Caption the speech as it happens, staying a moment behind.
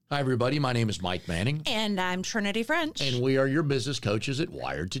Hi, everybody. My name is Mike Manning. And I'm Trinity French. And we are your business coaches at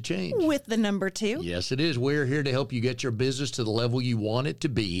Wired to Change. With the number 2. Yes, it is. We're here to help you get your business to the level you want it to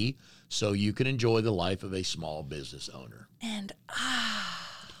be so you can enjoy the life of a small business owner. And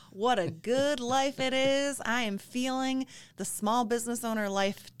what a good life it is. I am feeling the small business owner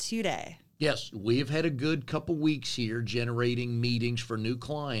life today. Yes, we've had a good couple weeks here generating meetings for new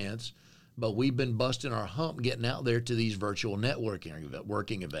clients, but we've been busting our hump getting out there to these virtual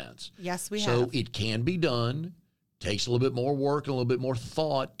working events. Yes, we have. So it can be done. Takes a little bit more work and a little bit more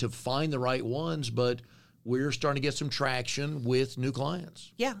thought to find the right ones, but we're starting to get some traction with new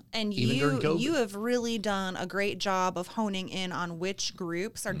clients. Yeah, and you have really done a great job of honing in on which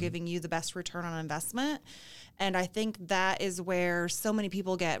groups are giving you the best return on investment. And I think that is where so many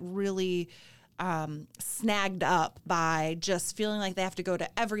people get really snagged up by just feeling like they have to go to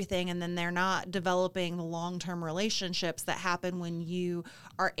everything, and then they're not developing the long-term relationships that happen when you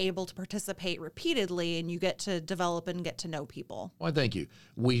are able to participate repeatedly and you get to develop and get to know people. Well, thank you.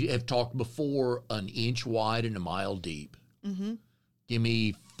 We have talked before, an inch wide and a mile deep. Mm-hmm. Give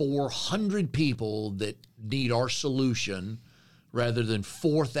me 400 people that need our solution rather than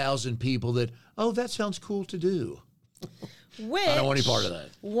 4,000 people that, oh, that sounds cool to do. Which, I don't want any part of that.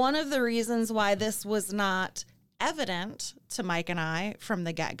 One of the reasons why this was not evident to Mike and I from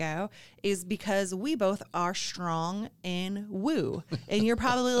the get-go is because we both are strong in woo. And you're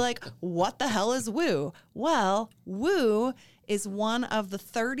probably like, what the hell is woo? Well, woo is one of the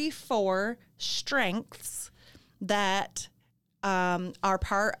 34 strengths that are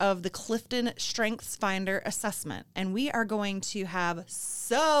part of the Clifton Strengths Finder assessment. And we are going to have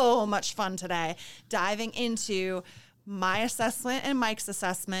so much fun today diving into my assessment and Mike's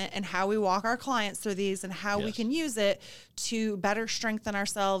assessment and how we walk our clients through these and how we can use it to better strengthen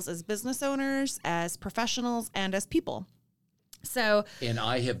ourselves as business owners, as professionals, and as people. So, and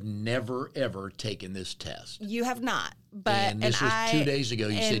I have never, ever taken this test. You have not. But and this was 2 days ago.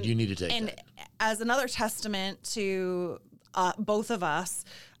 You said you need to take and that. And as another testament to both of us,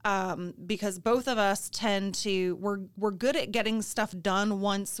 because both of us tend to, we're good at getting stuff done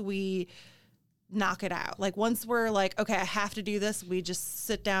once we knock it out. Like once we're like, okay, I have to do this, we just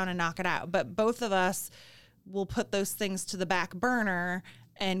sit down and knock it out. But both of us will put those things to the back burner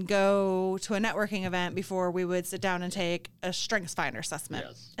and go to a networking event before we would sit down and take a Strengths Finder assessment.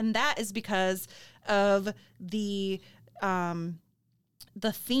 Yes. And that is because of the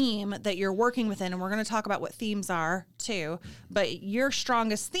theme that you're working within, and we're going to talk about what themes are too, but your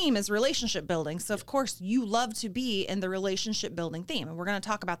strongest theme is relationship building. So of course you love to be in the relationship building theme, and we're going to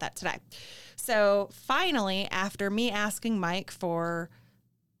talk about that today. So finally, after me asking Mike for,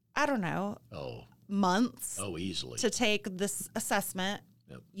 I don't know, months easily to take this assessment,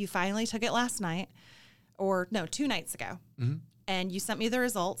 you finally took it last night, or no, 2 nights ago. Mm-hmm. And you sent me the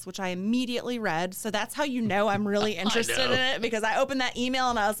results, which I immediately read. So that's how you know I'm really interested in it, because I opened that email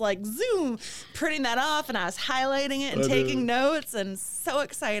and I was like, zoom, printing that off, and I was highlighting it and taking notes, and so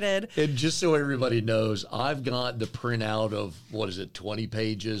excited. And just so everybody knows, I've got the printout of, 20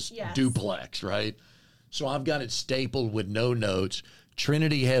 pages, duplex, right? So I've got it stapled with no notes.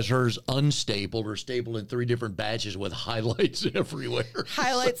 Trinity has hers unstapled or stapled in 3 different batches with highlights everywhere.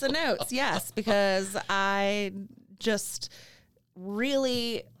 Highlights and notes, yes, because I just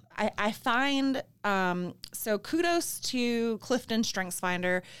really, I find, so kudos to Clifton Strengths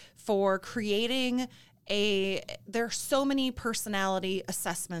Finder for creating there are so many personality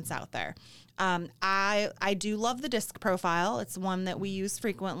assessments out there. I do love the DISC profile. It's one that we use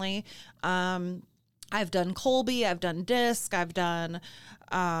frequently. I've done Colby, I've done DISC, I've done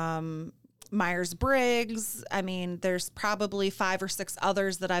Myers-Briggs. I mean, there's probably 5 or 6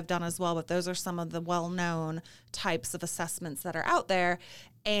 others that I've done as well, but those are some of the well-known types of assessments that are out there.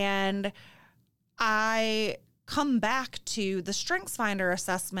 And I come back to the Strengths Finder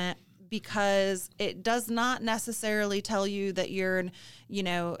assessment because it does not necessarily tell you that you're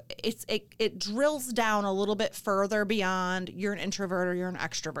it drills down a little bit further beyond you're an introvert or you're an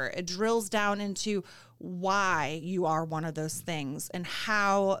extrovert. It drills down into why you are one of those things and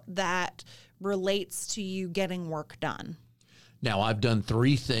how that relates to you getting work done. Now, I've done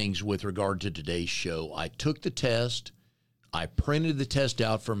 3 things with regard to today's show. I took the test, I printed the test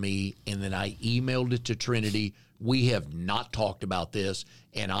out for me, and then I emailed it to Trinity. We have not talked about this,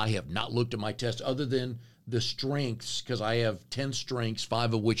 and I have not looked at my test other than the strengths, because I have 10 strengths,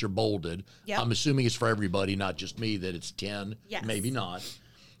 5 of which are bolded. Yep. I'm assuming it's for everybody, not just me, that it's 10, maybe not.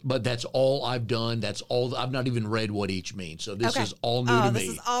 But that's all I've done. That's all. I've not even read what each means. So this is all new to me. This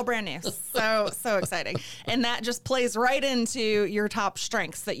is all brand new. So exciting. And that just plays right into your top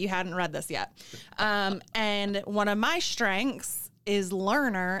strengths that you hadn't read this yet. And one of my strengths is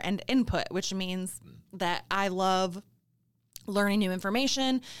learner and input, which means that I love learning new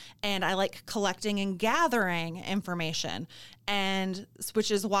information and I like collecting and gathering information. And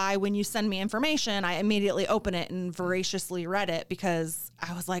which is why when you send me information, I immediately open it and voraciously read it because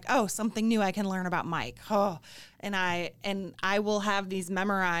I was like, oh, something new I can learn about Mike. Oh, and I will have these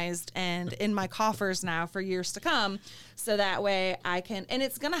memorized and in my coffers now for years to come. So that way I can, and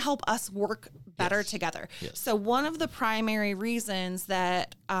it's going to help us work better together. Yes. So one of the primary reasons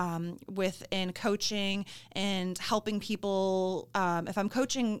that within coaching and helping people, if I'm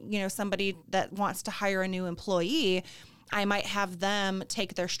coaching, somebody that wants to hire a new employee, I might have them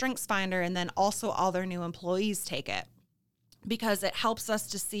take their Strengths Finder and then also all their new employees take it because it helps us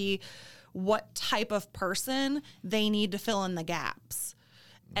to see what type of person they need to fill in the gaps.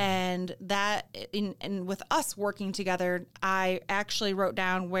 And that, and with us working together, I actually wrote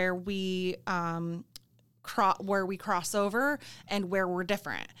down where we cross over and where we're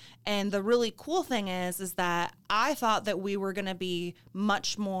different. And the really cool thing is that I thought that we were going to be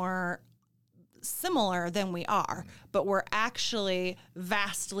much more similar than we are, but we're actually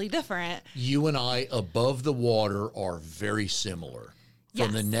vastly different. You and I above the water are very similar.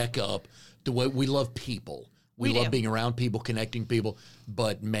 From the neck up, the way we love people. We love being around people, connecting people,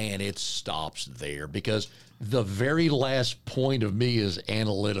 but man, it stops there because the very last point of me is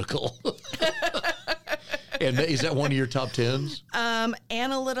analytical. And is that one of your top 10s?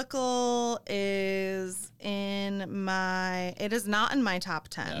 Analytical is it is not in my top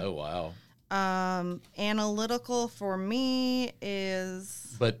 10. Oh, wow. Analytical for me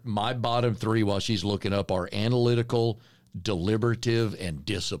is... But my bottom 3 while she's looking up are analytical, deliberative, and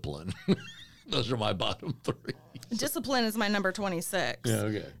discipline. Those are my bottom 3. Discipline is my number 26. Yeah,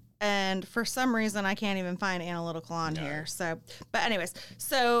 okay. And for some reason, I can't even find analytical on here. So, but anyways,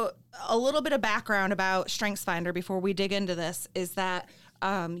 so a little bit of background about StrengthsFinder before we dig into this is that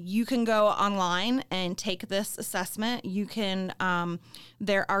you can go online and take this assessment. You can,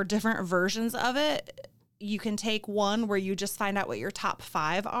 there are different versions of it. You can take one where you just find out what your top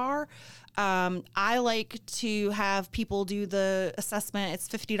 5 are. I like to have people do the assessment. It's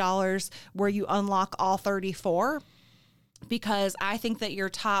 $50 where you unlock all 34 because I think that your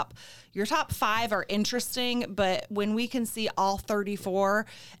top 5 are interesting, but when we can see all 34,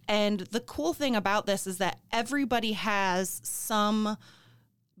 and the cool thing about this is that everybody has some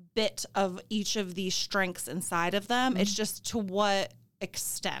bit of each of these strengths inside of them. It's just to what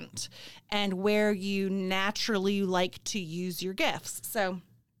extent and where you naturally like to use your gifts. So,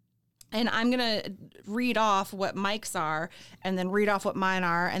 and I'm going to read off what Mike's are and then read off what mine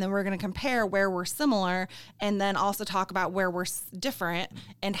are. And then we're going to compare where we're similar and then also talk about where we're different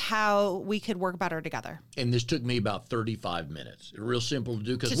and how we could work better together. And this took me about 35 minutes. Real simple to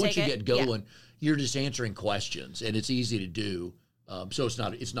do because once you get going, you're just answering questions and it's easy to do. So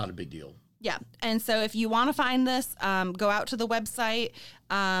it's not a big deal. Yeah. And so if you want to find this, go out to the website.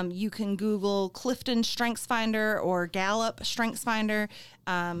 You can Google Clifton Strengths Finder or Gallup Strengths Finder.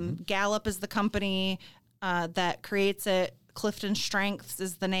 Gallup is the company that creates it. Clifton Strengths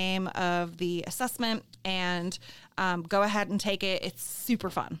is the name of the assessment. And go ahead and take it. It's super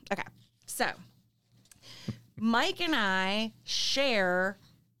fun. Okay. So Mike and I share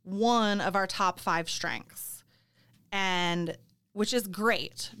one of our top 5 strengths. And which is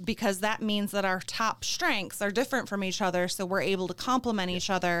great because that means that our top strengths are different from each other. So we're able to complement each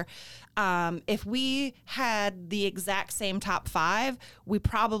other. If we had the exact same top 5, we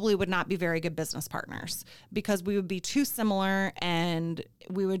probably would not be very good business partners because we would be too similar and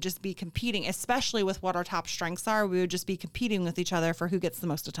we would just be competing, especially with what our top strengths are. We would just be competing with each other for who gets the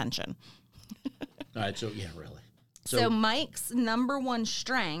most attention. All right. So, yeah, really. So Mike's number 1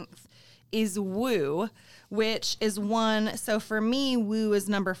 strength is woo, which is one. So for me, woo is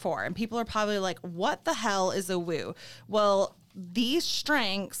number 4. And people are probably like, what the hell is a woo? Well, these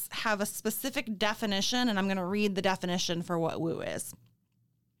strengths have a specific definition, and I'm going to read the definition for what woo is.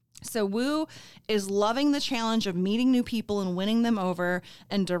 So woo is loving the challenge of meeting new people and winning them over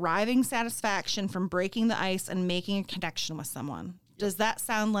and deriving satisfaction from breaking the ice and making a connection with someone. Yep. Does that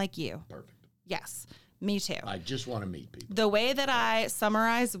sound like you? Perfect. Yes. Me too. I just want to meet people. The way that I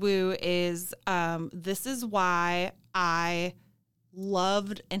summarize woo is this is why I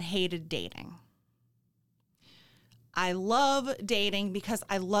loved and hated dating. I love dating because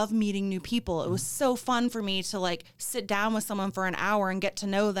I love meeting new people. It was so fun for me to like sit down with someone for an hour and get to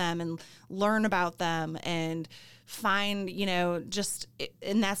know them and learn about them and find,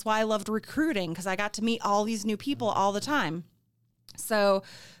 and that's why I loved recruiting because I got to meet all these new people all the time. So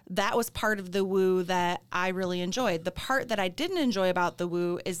that was part of the woo that I really enjoyed. The part that I didn't enjoy about the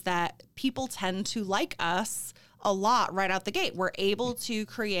woo is that people tend to like us a lot right out the gate. We're able to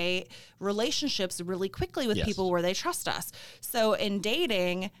create relationships really quickly with people where they trust us. So in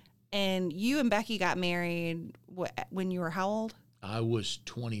dating, and you and Becky got married when you were how old? I was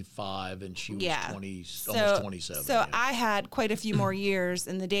 25 and she was 20, so, almost 27. So I had quite a few more years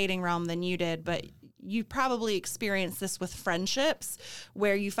in the dating realm than you did, but you probably experienced this with friendships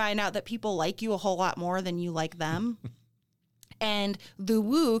where you find out that people like you a whole lot more than you like them. And the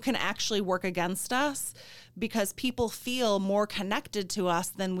woo can actually work against us because people feel more connected to us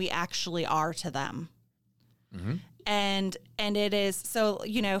than we actually are to them. Mm-hmm. And it is, so,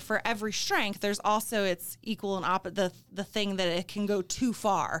 you know, for every strength, there's also its equal and opposite, the thing that it can go too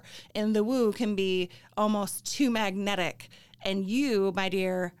far. And the woo can be almost too magnetic. And you, my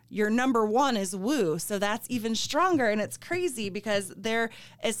dear, your number one is woo. So that's even stronger. And it's crazy because there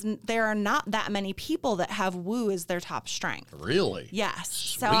are not that many people that have woo as their top strength. Really? Yes.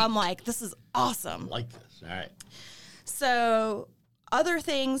 Sweet. So I'm like, this is awesome. I like this. All right. So other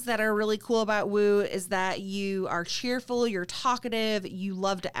things that are really cool about woo is that you are cheerful, you're talkative, you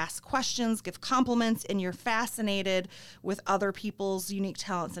love to ask questions, give compliments, and you're fascinated with other people's unique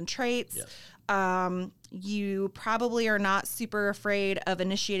talents and traits. Yes. You probably are not super afraid of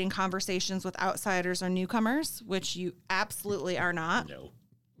initiating conversations with outsiders or newcomers, which you absolutely are not.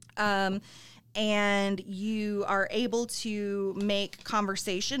 No. And you are able to make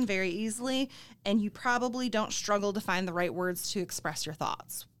conversation very easily, and you probably don't struggle to find the right words to express your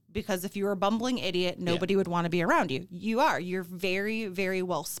thoughts. Because if you were a bumbling idiot, nobody would want to be around you. You're very, very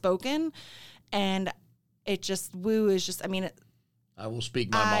well spoken, and it just, woo is just, I mean, I will speak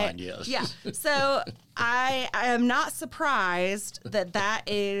my mind, yes. Yeah. So I am not surprised that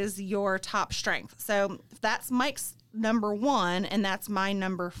is your top strength. So that's Mike's number one, and that's my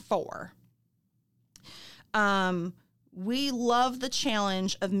number 4. We love the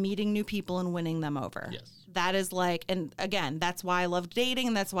challenge of meeting new people and winning them over. Yes. That is like, and again, that's why I loved dating,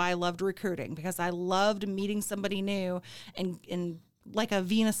 and that's why I loved recruiting, because I loved meeting somebody new and like a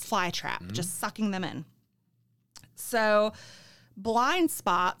Venus flytrap, just sucking them in. So blind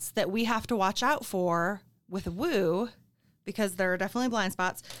spots that we have to watch out for with woo, because there are definitely blind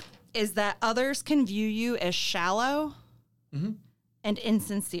spots, is that others can view you as shallow and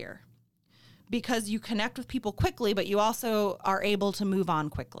insincere, because you connect with people quickly, but you also are able to move on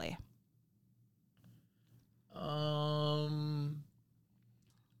quickly.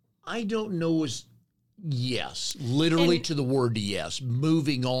 I don't know as yes, literally to the word yes.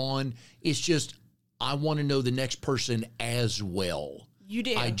 Moving on. It's just, I want to know the next person as well. You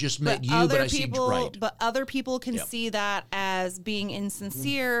do. I just met you, but I see right. But other people can see that as being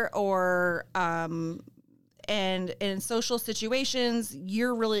insincere or and in social situations,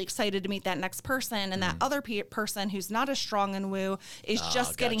 you're really excited to meet that next person, and that other person who's not as strong in woo is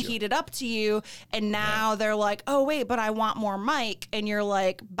just getting heated up to you, and now they're like, oh, wait, but I want more Mike, and you're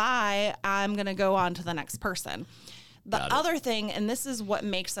like, bye, I'm going to go on to the next person. The other thing, and this is what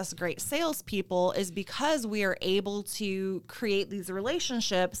makes us great salespeople, is because we are able to create these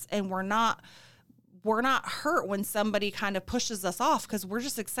relationships, and we're not hurt when somebody kind of pushes us off, because we're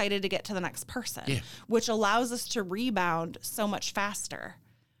just excited to get to the next person, which allows us to rebound so much faster.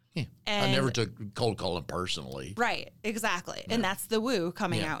 Yeah. I never took cold calling personally. Right, exactly. No. And that's the woo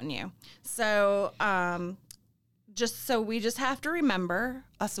coming out in you. So we just have to remember,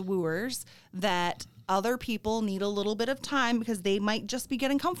 us wooers, that other people need a little bit of time, because they might just be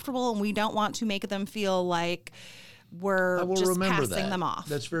getting comfortable, and we don't want to make them feel like we're just passing them off.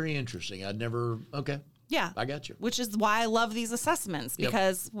 That's very interesting. I'd never, okay. Yeah. I got you. Which is why I love these assessments,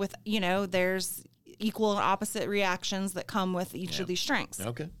 because with, there's equal and opposite reactions that come with each of these strengths.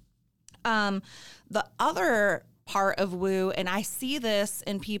 Okay. The other part of woo, and I see this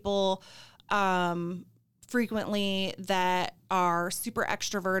in people frequently that are super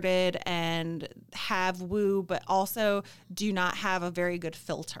extroverted and have woo, but also do not have a very good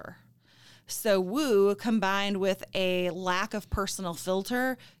filter. So woo combined with a lack of personal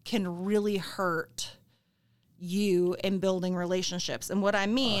filter can really hurt you in building relationships. And what I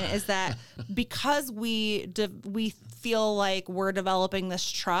mean is that because we feel like we're developing this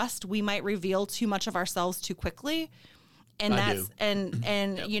trust, we might reveal too much of ourselves too quickly. And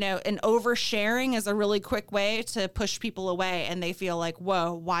and oversharing is a really quick way to push people away, and they feel like,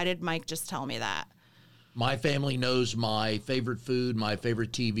 whoa, why did Mike just tell me that? My family knows my favorite food, my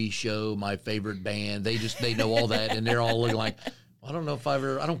favorite TV show, my favorite band. They know all that, and they're all looking like, I don't know if I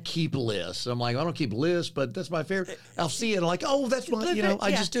don't keep lists. I'm like, I don't keep lists, but that's my favorite. I'll see it, and I'm like, oh, that's my,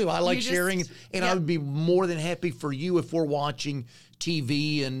 I just do. I like sharing, and I would be more than happy for you if we're watching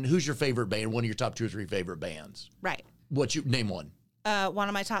TV. And who's your favorite band? One of your top 2 or 3 favorite bands? Right. Name one? One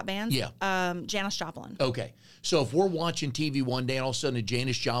of my top bands? Yeah. Janis Joplin. Okay. So if we're watching TV one day and all of a sudden a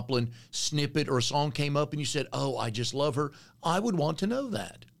Janis Joplin snippet or a song came up and you said, oh, I just love her, I would want to know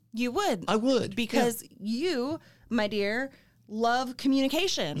that. You would. I would. Because you, my dear, love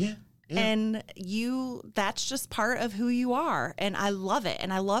communication. Yeah. Yeah. And that's just part of who you are. And I love it.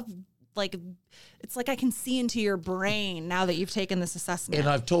 And I love, like, it's like I can see into your brain now that you've taken this assessment. And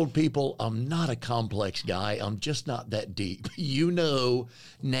I've told people I'm not a complex guy. I'm just not that deep. You know,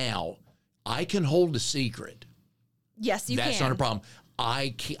 now I can hold a secret. Yes, you can. That's not a problem.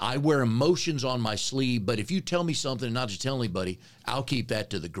 I wear emotions on my sleeve, but if you tell me something and not to tell anybody, I'll keep that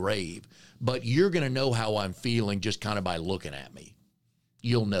to the grave. But you're going to know how I'm feeling just kind of by looking at me.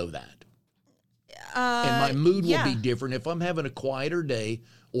 You'll know that. And my mood will be different. If I'm having a quieter day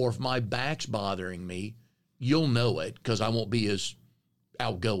or if my back's bothering me, you'll know it because I won't be as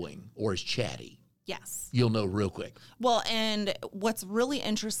outgoing or as chatty. Yes. You'll know real quick. Well, and what's really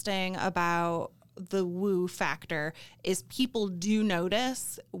interesting about the woo factor is people do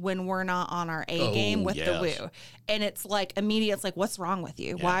notice when we're not on our A game with the woo. And it's like immediate, it's like, what's wrong with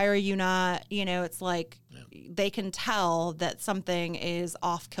you? Yeah. Why are you not, it's like they can tell that something is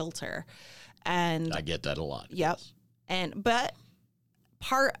off kilter. And I get that a lot. Yep. But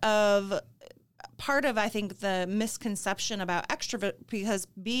part of I think the misconception about extrovert, because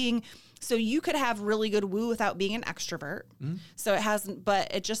so you could have really good woo without being an extrovert. Mm-hmm. So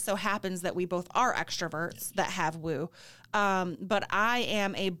but it just so happens that we both are extroverts that have woo. But I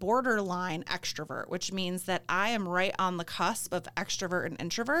am a borderline extrovert, which means that I am right on the cusp of extrovert and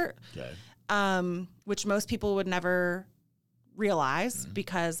introvert, which most people would never realize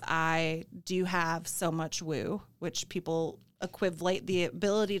because I do have so much woo, which people equate the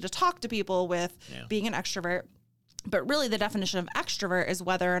ability to talk to people with being an extrovert. But really the definition of extrovert is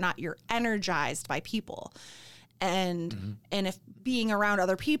whether or not you're energized by people. And if being around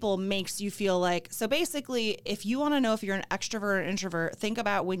other people makes you feel like, so basically if you want to know if you're an extrovert or an introvert, think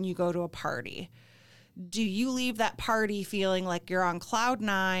about when you go to a party. Do you leave that party feeling like you're on cloud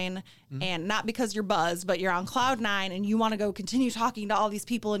nine and not because you're buzzed, but you're on cloud nine and you want to go continue talking to all these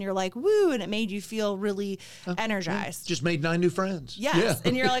people and you're like, woo, and it made you feel really energized. Just made 9 new friends. Yes. Yeah.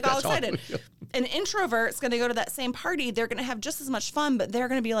 And you're like all excited. An introvert's going to go to that same party. They're going to have just as much fun, but they're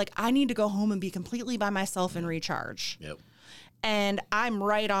going to be like, I need to go home and be completely by myself and recharge. Yep. And I'm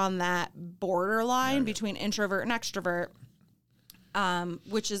right on that borderline between introvert and extrovert.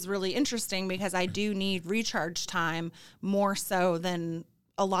 Which is really interesting because I do need recharge time more so than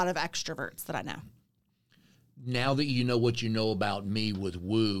a lot of extroverts that I know. Now that you know what you know about me with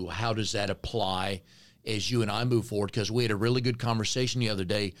woo, how does that apply as you and I move forward? Because we had a really good conversation the other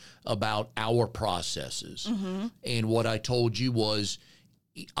day about our processes. Mm-hmm. And what I told you was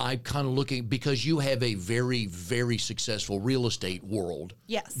I'm kind of looking, because you have a very, very successful real estate world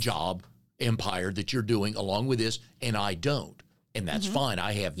job empire that you're doing along with this, and I don't. And that's fine.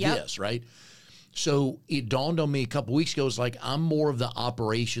 I have this, right? So it dawned on me a couple weeks ago, it's like I'm more of the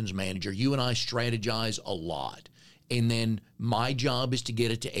operations manager. You and I strategize a lot. And then my job is to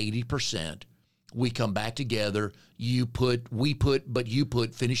get it to 80%. We come back together. We put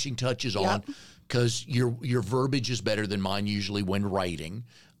finishing touches on because your verbiage is better than mine usually when writing.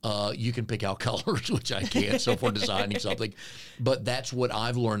 You can pick out colors, which I can't, so if we're designing something. But that's what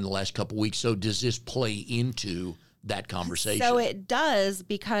I've learned the last couple weeks. So does this play into that conversation? So it does,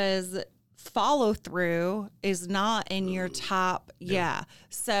 because follow through is not in your top. Yeah.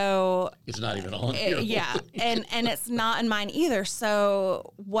 So it's not even on here. Yeah. And it's not in mine either.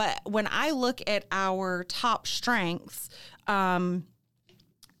 So when I look at our top strengths,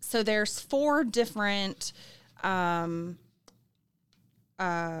 so there's 4 different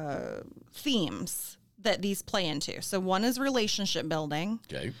themes that these play into. So one is relationship building.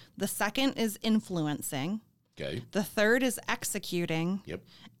 Okay. The second is influencing. Okay. The third is executing. Yep.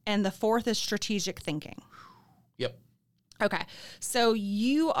 And the fourth is strategic thinking. Yep. Okay. So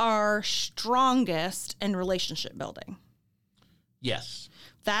you are strongest in relationship building. Yes.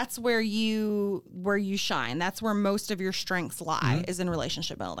 That's where you shine. That's where most of your strengths lie, is in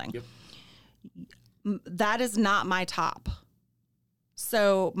relationship building. Yep. That is not my top.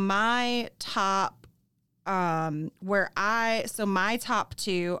 So my top my top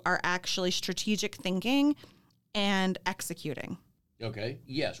 2 are actually strategic thinking and executing. Okay.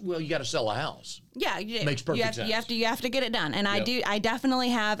 Yes. Well, you got to sell a house. Yeah. Makes perfect sense. You have to get it done. And I definitely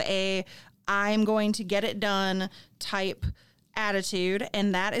have I'm going to get it done type attitude.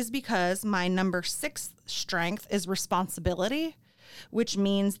 And that is because my number 6 strength is responsibility. which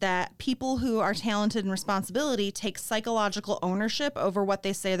means that people who are talented and responsibility take psychological ownership over what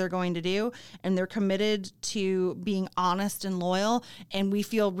they say they're going to do, and they're committed to being honest and loyal. And we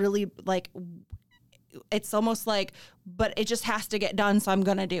feel really like it's almost like, but it just has to get done, so I'm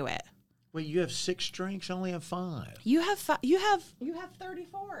going to do it. Wait, you have 6 strengths? I only have 5. You have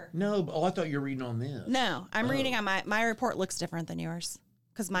 34. No, I thought you were reading on this. No, I'm reading on my report looks different than yours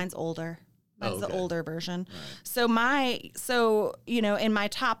because mine's older. Mine's the older version. Right. So in my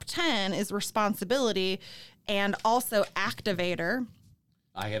top 10 is responsibility and also activator.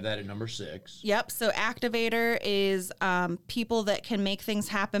 I have that at number 6. Yep. So activator is people that can make things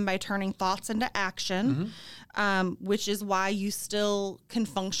happen by turning thoughts into action, which is why you still can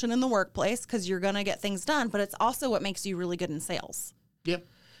function in the workplace because you're going to get things done. But it's also what makes you really good in sales. Yep.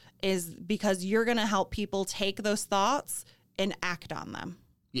 Is because you're going to help people take those thoughts and act on them.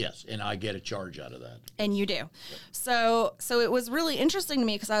 Yes, and I get a charge out of that. And you do. Yep. So it was really interesting to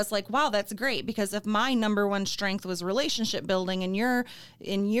me because I was like, wow, that's great. Because if my number one strength was relationship building and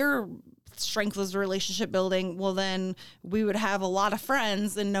your strength was relationship building, well, then we would have a lot of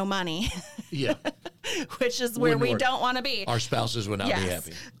friends and no money. Yeah. Which is where we don't want to be. Our spouses would not be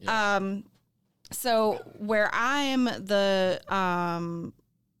happy. Yes. So where I'm the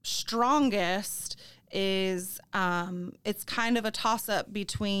strongest is it's kind of a toss-up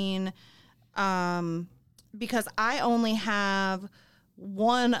between because I only have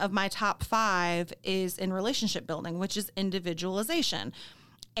one of my top 5 is in relationship building, which is individualization.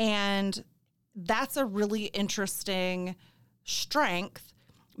 And that's a really interesting strength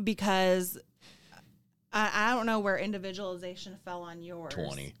because I don't know where individualization fell on yours.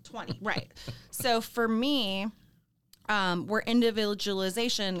 20, right. So for me, where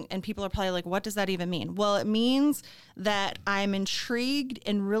individualization, and people are probably like, what does that even mean? Well, it means that I'm intrigued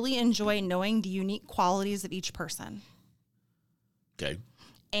and really enjoy knowing the unique qualities of each person. Okay.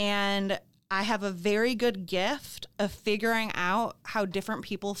 And I have a very good gift of figuring out how different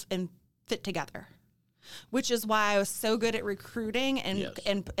people fit together, which is why I was so good at recruiting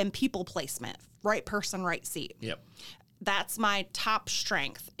and people placement, right person, right seat. Yep. That's my top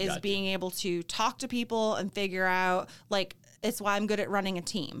strength is being able to talk to people and figure out, like, it's why I'm good at running a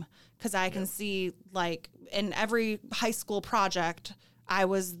team because I can see, like, in every high school project, I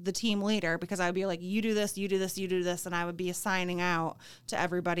was the team leader because I'd be like, you do this, you do this, you do this. And I would be assigning out to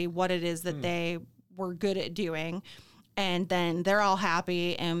everybody what it is that they were good at doing. And then they're all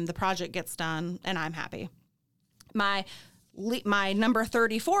happy and the project gets done and I'm happy. My number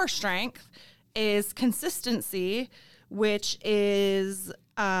 34 strength is consistency, which is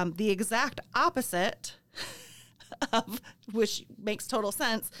the exact opposite of, which makes total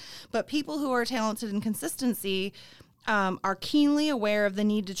sense. But people who are talented in consistency are keenly aware of the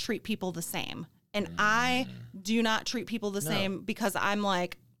need to treat people the same. And I do not treat people the same because I'm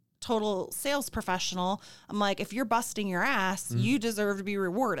like total sales professional. I'm like, if you're busting your ass, you deserve to be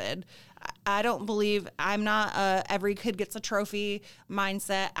rewarded. I don't believe I'm not every kid gets a trophy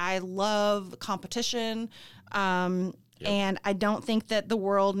mindset. I love competition. And I don't think that the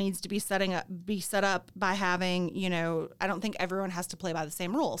world needs to be set up by having, I don't think everyone has to play by the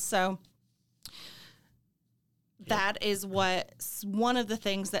same rules. So that is one of the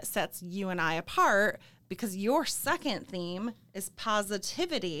things that sets you and I apart, because your second theme is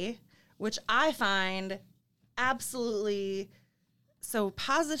positivity, which I find absolutely. So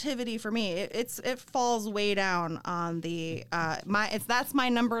positivity for me, it falls way down on the that's my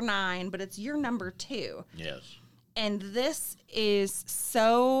number 9, but it's your number 2. Yes. And this is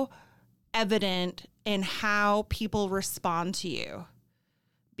so evident in how people respond to you,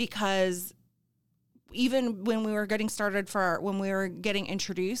 because even when we were getting started when we were getting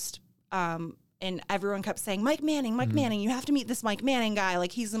introduced, and everyone kept saying, Mike Manning, you have to meet this Mike Manning guy.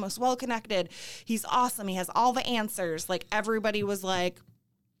 Like, he's the most well-connected. He's awesome. He has all the answers. Like, everybody was like,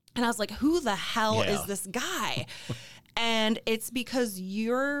 and I was like, who the hell is this guy? And it's because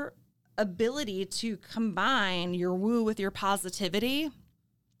your ability to combine your woo with your positivity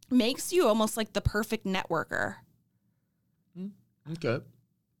makes you almost like the perfect networker. Okay.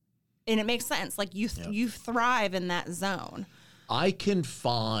 And it makes sense. Like, you thrive in that zone. I can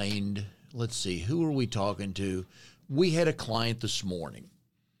find... Let's see, who are we talking to? We had a client this morning,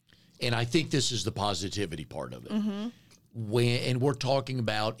 and I think this is the positivity part of it. And we're talking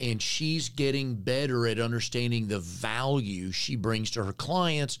about, and she's getting better at understanding the value she brings to her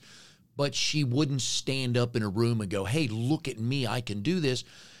clients, but she wouldn't stand up in a room and go, hey, look at me, I can do this.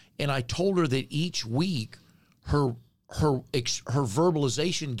 And I told her that each week her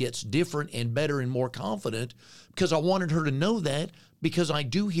verbalization gets different and better and more confident, because I wanted her to know that, because I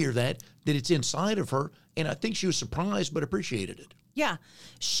do hear that it's inside of her, and I think she was surprised but appreciated it. Yeah.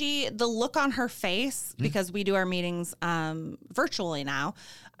 The look on her face, because we do our meetings virtually now,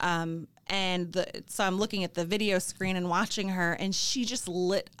 so I'm looking at the video screen and watching her, and she just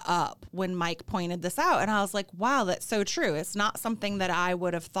lit up when Mike pointed this out. And I was like, wow, that's so true. It's not something that I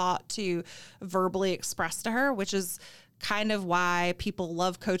would have thought to verbally express to her, which is kind of why people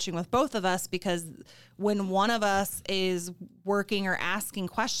love coaching with both of us, because when one of us is working or asking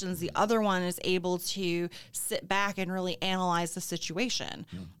questions, the other one is able to sit back and really analyze the situation.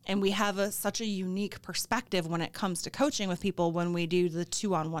 And we have such a unique perspective when it comes to coaching with people when we do the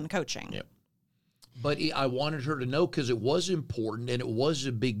 2-on-1 coaching. Yep. But I wanted her to know, because it was important and it was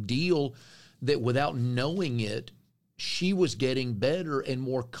a big deal, that without knowing it, she was getting better and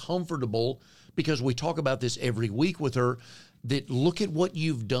more comfortable, because we talk about this every week with her, that look at what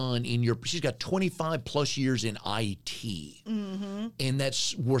you've done she's got 25 plus years in IT. And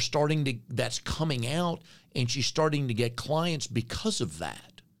that's coming out, and she's starting to get clients because of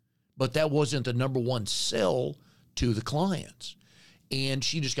that. But that wasn't the number one sell to the clients. And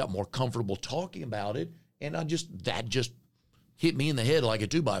she just got more comfortable talking about it. And that just hit me in the head like a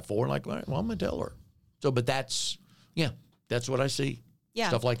 2x4. Like, all right, well, I'm going to tell her. So, but that's what I see. Yeah.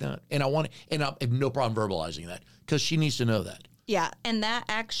 Stuff like that. And I have no problem verbalizing that, because she needs to know that. Yeah. And that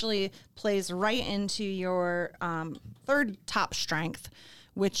actually plays right into your third top strength,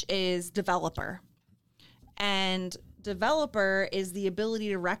 which is developer. And developer is the ability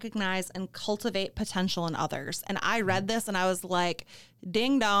to recognize and cultivate potential in others. And I read this and I was like,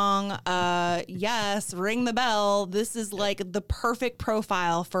 ding dong, yes, ring the bell. This is like the perfect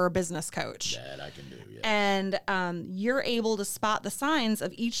profile for a business coach. That I can do, yeah. And you're able to spot the signs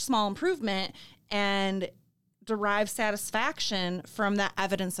of each small improvement and derive satisfaction from that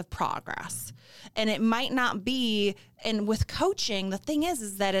evidence of progress. And it might not be, and with coaching, the thing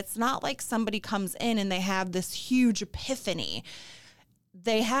is that it's not like somebody comes in and they have this huge epiphany.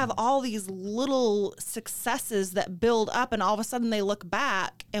 They have all these little successes that build up, and all of a sudden they look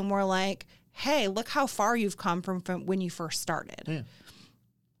back and we're like, hey, look how far you've come from when you first started. Yeah.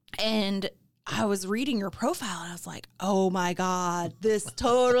 And I was reading your profile and I was like, oh my God, this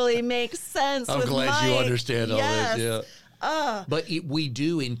totally makes sense. I'm glad you understand all yes. this. Yeah. But we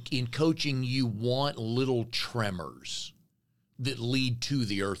do in coaching, you want little tremors that lead to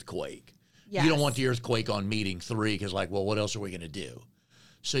the earthquake. Yes. You don't want the earthquake on meeting 3, because well, what else are we going to do?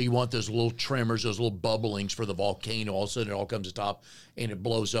 So you want those little tremors, those little bubblings for the volcano. All of a sudden it all comes to top and it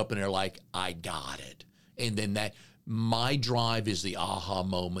blows up and they're like, I got it. And then my drive is the aha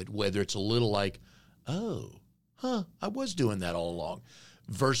moment, whether it's a little like, I was doing that all along,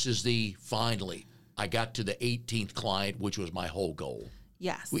 versus finally, I got to the 18th client, which was my whole goal.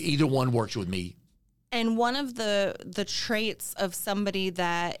 Yes. Either one works with me. And one of the traits of somebody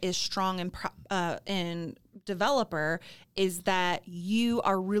that is strong in developer is that you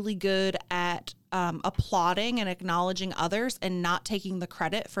are really good at applauding and acknowledging others and not taking the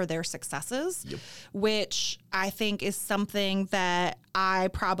credit for their successes, which I think is something that I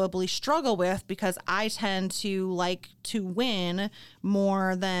probably struggle with, because I tend to like to win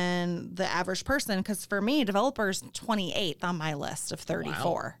more than the average person. Because for me, developer's 28th on my list of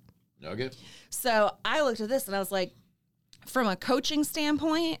 34. Wow. Okay. So I looked at this and I was like, from a coaching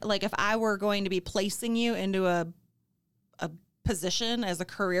standpoint, like if I were going to be placing you into a position as a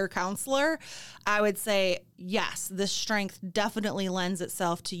career counselor, I would say, yes, this strength definitely lends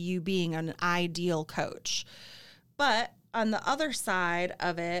itself to you being an ideal coach. But on the other side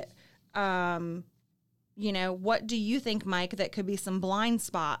of it, what do you think, Mike, that could be some blind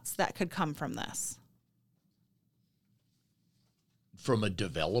spots that could come from this? From a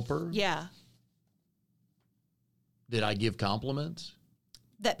developer? Yeah. Did I give compliments?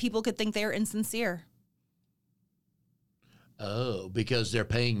 That people could think they're insincere. Oh, because they're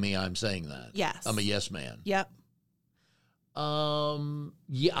paying me, I'm saying that. Yes. I'm a yes man. Yep.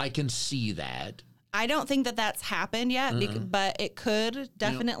 Yeah, I can see that. I don't think that that's happened yet, but it could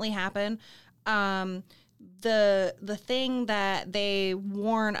definitely happen. The thing that they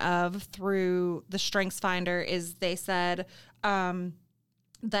warn of through the StrengthsFinder is they said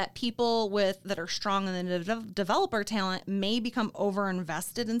that people that are strong in the developer talent may become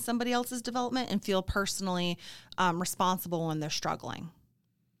overinvested in somebody else's development and feel personally responsible when they're struggling.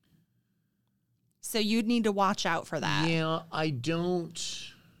 So you'd need to watch out for that. Yeah, I don't.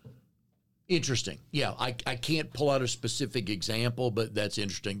 Interesting. Yeah, I can't pull out a specific example, but that's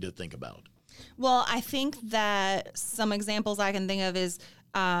interesting to think about. Well, I think that some examples I can think of is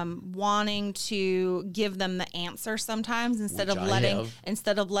wanting to give them the answer sometimes instead of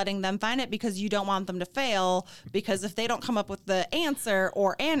letting them find it, because you don't want them to fail, because if they don't come up with the answer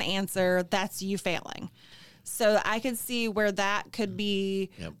or an answer, that's you failing. So I could see where that could be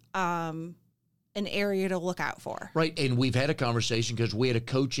Yep. an area to look out for. Right. And we've had a conversation because we had a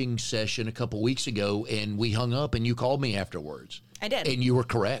coaching session a couple weeks ago and we hung up and you called me afterwards. I did. And you were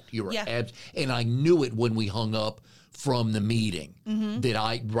correct. You were and I knew it when we hung up from the meeting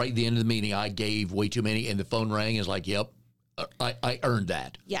that right at the end of the meeting, I gave way too many and the phone rang. Is like, yep, I earned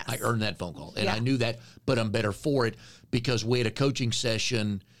that. Yes. I earned that phone call. And I knew that, but I'm better for it because we had a coaching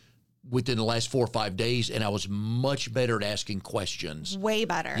session within the last 4 or 5 days and I was much better at asking questions. Way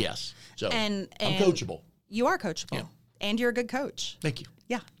better. Yes. So And I'm coachable. You are coachable. And you're a good coach. Thank you.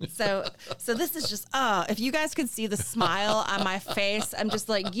 Yeah. So this is just, if you guys could see the smile on my face, I'm just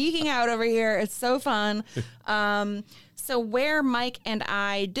like geeking out over here. It's so fun. So where Mike and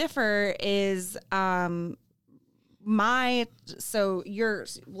I differ is, let's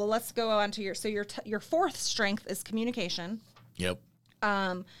go on to your fourth strength is communication. Yep.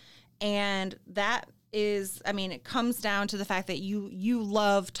 And that is, it comes down to the fact that you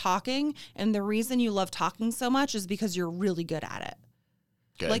love talking. And the reason you love talking so much is because you're really good at it.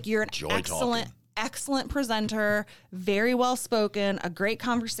 Okay. Like you're an excellent presenter, very well spoken, a great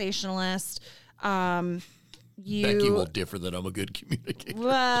conversationalist. Becky will differ that I'm a good communicator.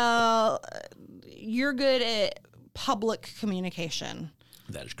 Well, you're good at public communication.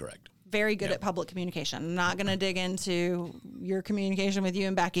 That is correct. Very good at public communication. I'm not going to dig into your communication with you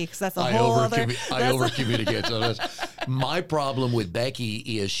and Becky because that's a whole other... I over-communicate. So my problem with Becky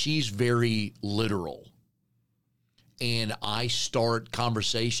is she's very literal. And I start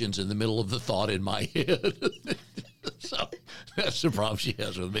conversations in the middle of the thought in my head. So that's the problem she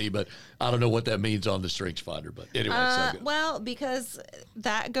has with me. But I don't know what that means on the Strengths Finder. But anyway, so good. Well, because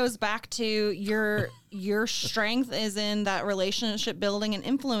that goes back to your strength is in that relationship building and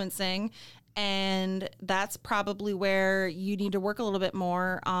influencing. And that's probably where you need to work a little bit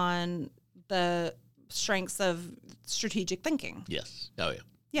more on the strengths of strategic thinking. Yes. Oh, yeah.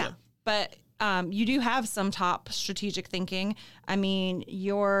 Yeah. Yep. But you do have some top strategic thinking.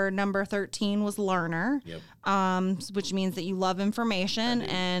 Your number 13 was learner, which means that you love information.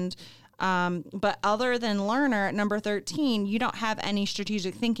 And but other than learner at number 13, you don't have any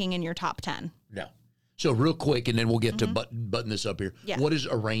strategic thinking in your top 10. No. So real quick, and then we'll get to button this up here. Yeah. What does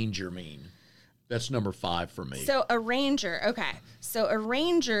arranger mean? That's number 5 for me. So arranger. Okay. So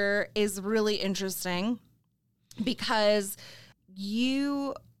arranger is really interesting because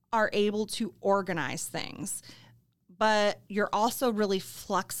you are able to organize things, but you're also really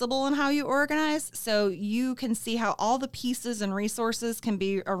flexible in how you organize. So you can see how all the pieces and resources can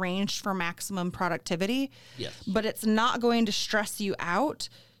be arranged for maximum productivity. Yes. But it's not going to stress you out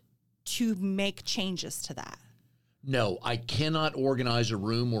to make changes to that. No, I cannot organize a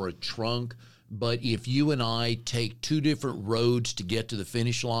room or a trunk, but if you and I take 2 different roads to get to the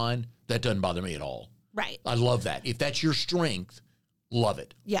finish line, that doesn't bother me at all. Right. I love that. If that's your strength, love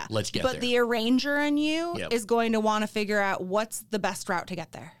it. Yeah. Let's get there. But the arranger in you is going to want to figure out what's the best route to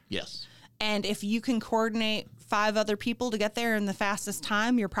get there. Yes. And if you can coordinate 5 other people to get there in the fastest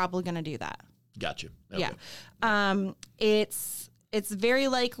time, you're probably going to do that. Gotcha. Okay. Yeah. It's very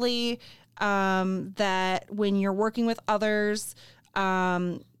likely that when you're working with others,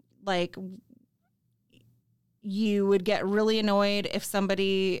 like you would get really annoyed if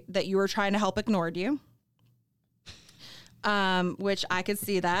somebody that you were trying to help ignored you. Which I could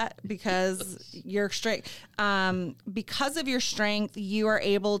see that because you're strength. Because of your strength, you are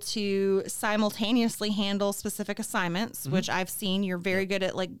able to simultaneously handle specific assignments, which I've seen. You're very good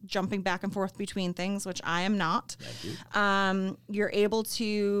at like jumping back and forth between things, which I am not. You're able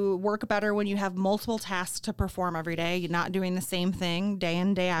to work better when you have multiple tasks to perform every day. You're not doing the same thing day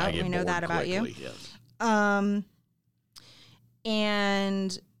in, day out. We know that about you. Yes.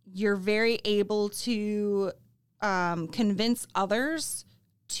 And you're very able to convince others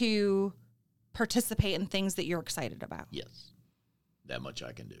to participate in things that you're excited about. Yes. That much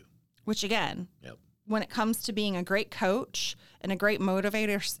I can do. Which again, when it comes to being a great coach and a great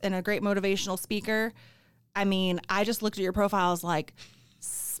motivator and a great motivational speaker, I just looked at your profile. I was like,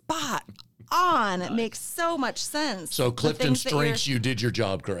 spot on. Nice. It makes so much sense. So Clifton Strengths, you did your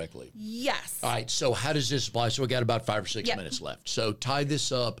job correctly. Yes. All right. So how does this apply? So we got about 5 or 6 minutes left. So tie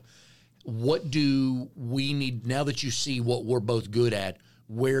this up. What do we need, now that you see what we're both good at,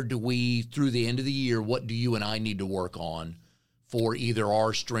 where do we, through the end of the year, what do you and I need to work on for either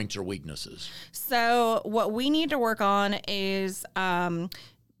our strengths or weaknesses? So what we need to work on is,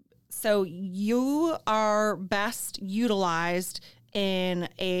 so you are best utilized in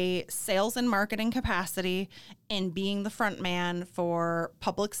a sales and marketing capacity and being the front man for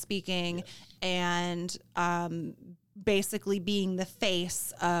public speaking and basically being the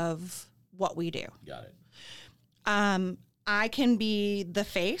face of what we do. Got it. I can be the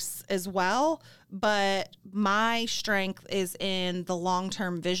face as well, but my strength is in the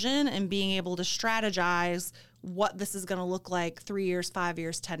long-term vision and being able to strategize what this is going to look like 3 years, 5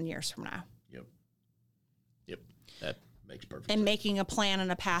 years, 10 years from now. Yep. That makes perfect and sense. Making a plan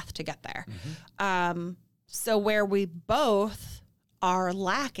and a path to get there. So where we both are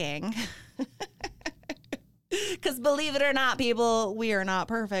lacking, because believe it or not, people, we are not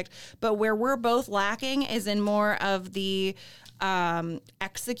perfect, but where we're both lacking is in more of the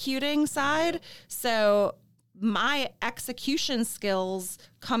executing side. So my execution skills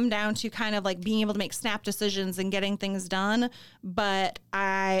come down to kind of like being able to make snap decisions and getting things done, but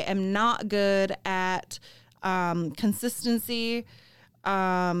I am not good at consistency,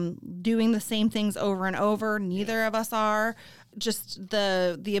 doing the same things over and over. Neither of us are. Just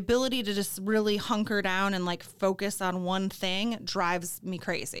the ability to just really hunker down and like focus on one thing drives me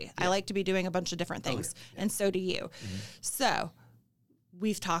crazy. I like to be doing a bunch of different things, and so do you. So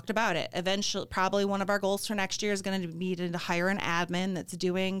we've talked about it. Eventually, probably one of our goals for next year is going to be to hire an admin that's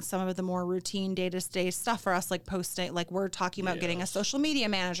doing some of the more routine day-to-day stuff for us, like posting, like we're talking about getting a social media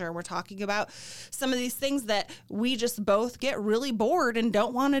manager. We're talking about some of these things that we just both get really bored and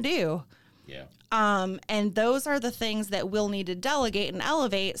don't want to do. Yeah. And those are the things that we'll need to delegate and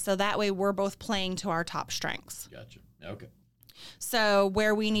elevate, so that way we're both playing to our top strengths. Gotcha. Okay. So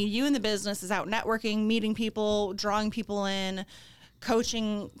where we need you in the business is out networking, meeting people, drawing people in,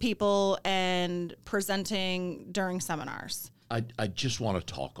 coaching people, and presenting during seminars. I just want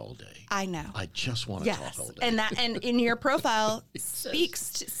to talk all day. I know. I just want to talk all day. And in your profile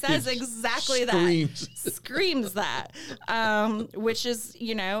says exactly screams that, which is,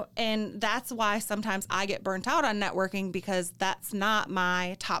 and that's why sometimes I get burnt out on networking, because that's not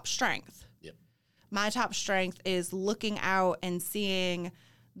my top strength. Yep. My top strength is looking out and seeing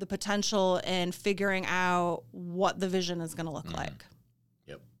the potential and figuring out what the vision is going to look like.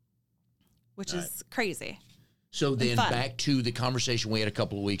 Yep. Which is crazy. So then back to the conversation we had a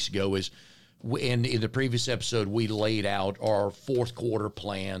couple of weeks ago is, in the previous episode, we laid out our fourth quarter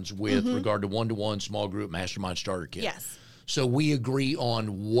plans with regard to one-to-one, small group, mastermind, starter kit. Yes. So we agree on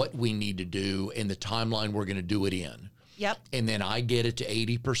what we need to do and the timeline we're going to do it in. Yep. And then I get it to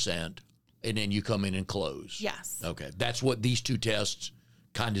 80%, and then you come in and close. Yes. Okay. That's what these two tests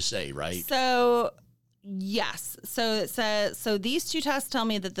kind of say, right? So, yes. So it says, so these two tests tell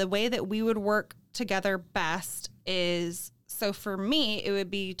me that the way that we would work together best is, so for me, it would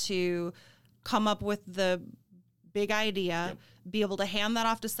be to come up with the big idea, be able to hand that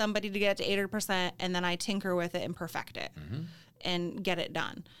off to somebody to get to 80%, and then I tinker with it and perfect it and get it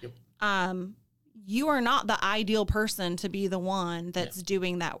done. Yep. You are not the ideal person to be the one that's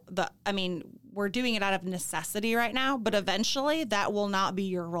doing that. We're doing it out of necessity right now, but eventually that will not be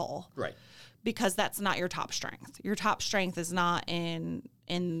your role. Right. Because that's not your top strength. Your top strength is not in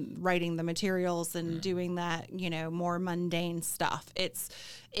writing the materials and doing that, more mundane stuff. It's,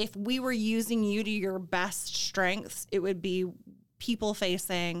 if we were using you to your best strengths, it would be people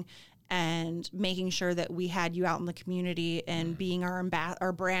facing and making sure that we had you out in the community and being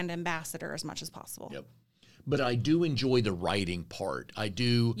our brand ambassador as much as possible. Yep. But I do enjoy the writing part. I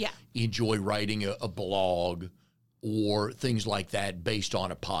do enjoy writing a blog or things like that based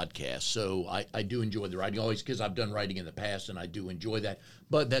on a podcast. So I do enjoy the writing, always, because I've done writing in the past and I do enjoy that.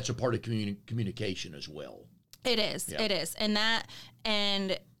 But that's a part of communication as well. It is. Yeah. It is. And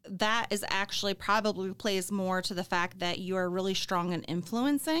that is actually probably plays more to the fact that you are really strong in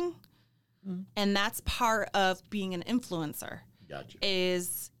influencing. And that's part of being an influencer. Gotcha.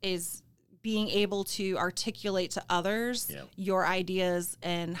 Is being able to articulate to others your ideas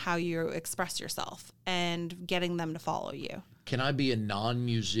and how you express yourself and getting them to follow you. Can I be a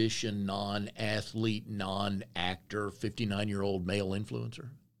non-musician, non-athlete, non-actor, 59-year-old male influencer?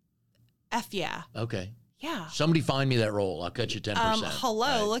 Yeah. Okay. Yeah. Somebody find me that role. I'll cut you 10%. Hello.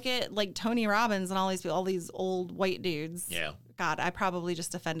 Right. Look at like Tony Robbins and all these old white dudes. Yeah. God, I probably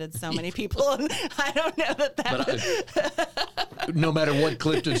just offended so many people. And I don't know But no matter what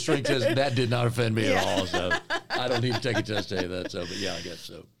Clifton Strength says, that did not offend me at all. So I don't need to take a test to say that. So, but yeah, I guess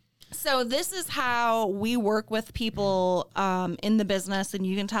so. So this is how we work with people in the business, and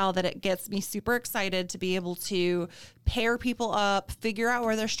you can tell that it gets me super excited to be able to pair people up, figure out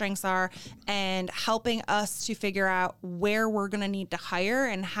where their strengths are, and helping us to figure out where we're going to need to hire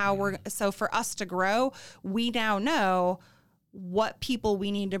and how so for us to grow, we now know what people we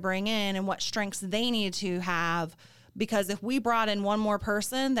need to bring in and what strengths they need to have. Because if we brought in one more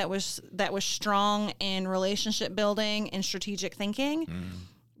person that was strong in relationship building and strategic thinking,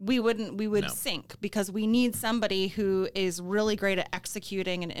 we would sink, because we need somebody who is really great at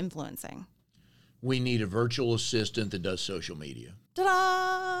executing and influencing. We need a virtual assistant that does social media.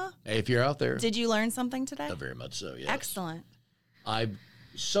 Ta-da! Hey, if you're out there. Did you learn something today? Very much so, yes. Excellent. I'm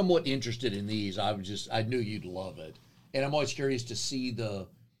somewhat interested in these. I knew you'd love it. And I'm always curious to see the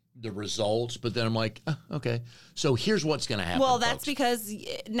results, but then I'm like, okay. So here's what's going to happen. Well, that's folks. because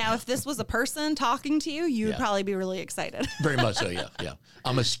now if this was a person talking to you, you would probably be really excited. Very much so, yeah.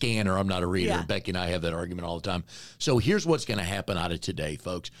 I'm a scanner. I'm not a reader. Yeah. Becky and I have that argument all the time. So here's what's going to happen out of today,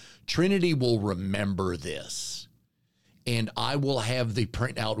 folks. Trinity will remember this, and I will have the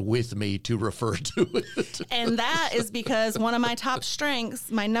printout with me to refer to it. And that is because one of my top strengths,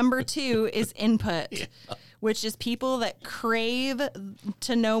 my number 2, is input, which is people that crave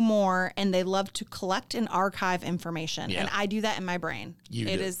to know more and they love to collect and archive information. Yeah. And I do that in my brain.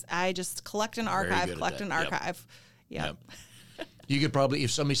 I just collect and archive, good at that. Yep. Yep. You could probably,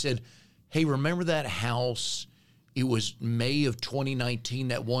 if somebody said, hey, remember that house? It was May of 2019,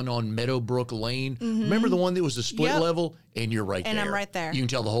 that one on Meadowbrook Lane. Remember the one that was the split level? And you're right there. And I'm right there. You can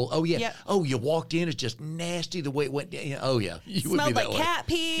tell the whole, oh, yeah. Yep. Oh, you walked in. It's just nasty the way it went. Oh, yeah. You would Smelled be that like way. cat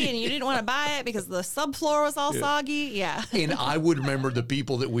pee and you didn't want to buy it because the subfloor was all soggy. Yeah. And I would remember the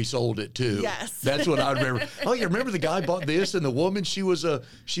people that we sold it to. Yes. That's what I remember. Oh, you remember the guy bought this and the woman, she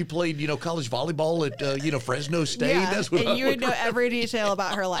played, college volleyball at, Fresno State. Yeah. That's what and I you would know every detail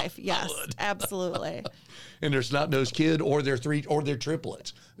about her life. Yes, absolutely. And their snot-nosed kid or their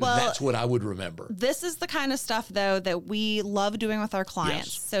triplets. Well, that's what I would remember. This is the kind of stuff, though, that we love doing with our clients.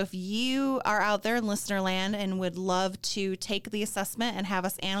 Yes. So if you are out there in listener land and would love to take the assessment and have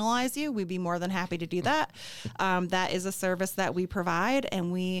us analyze you, we'd be more than happy to do that. That is a service that we provide,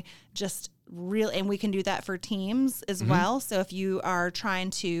 and we and we can do that for teams as well. So if you are trying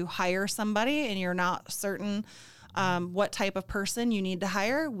to hire somebody and you're not certain what type of person you need to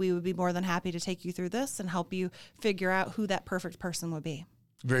hire, we would be more than happy to take you through this and help you figure out who that perfect person would be.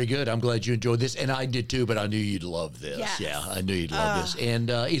 Very good. I'm glad you enjoyed this, and I did too. But I knew you'd love this. Yes. Yeah, I knew you'd love this, and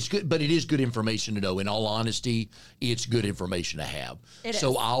it's good. But it is good information to know. In all honesty, it's good information to have.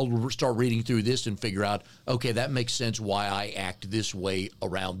 So I'll start reading through this and figure out. Okay, that makes sense. Why I act this way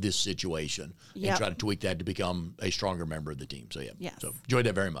around this situation, and try to tweak that to become a stronger member of the team. So Yes. So enjoyed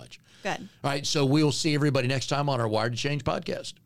that very much. Good. All right. So we'll see everybody next time on our Wired to Change podcast.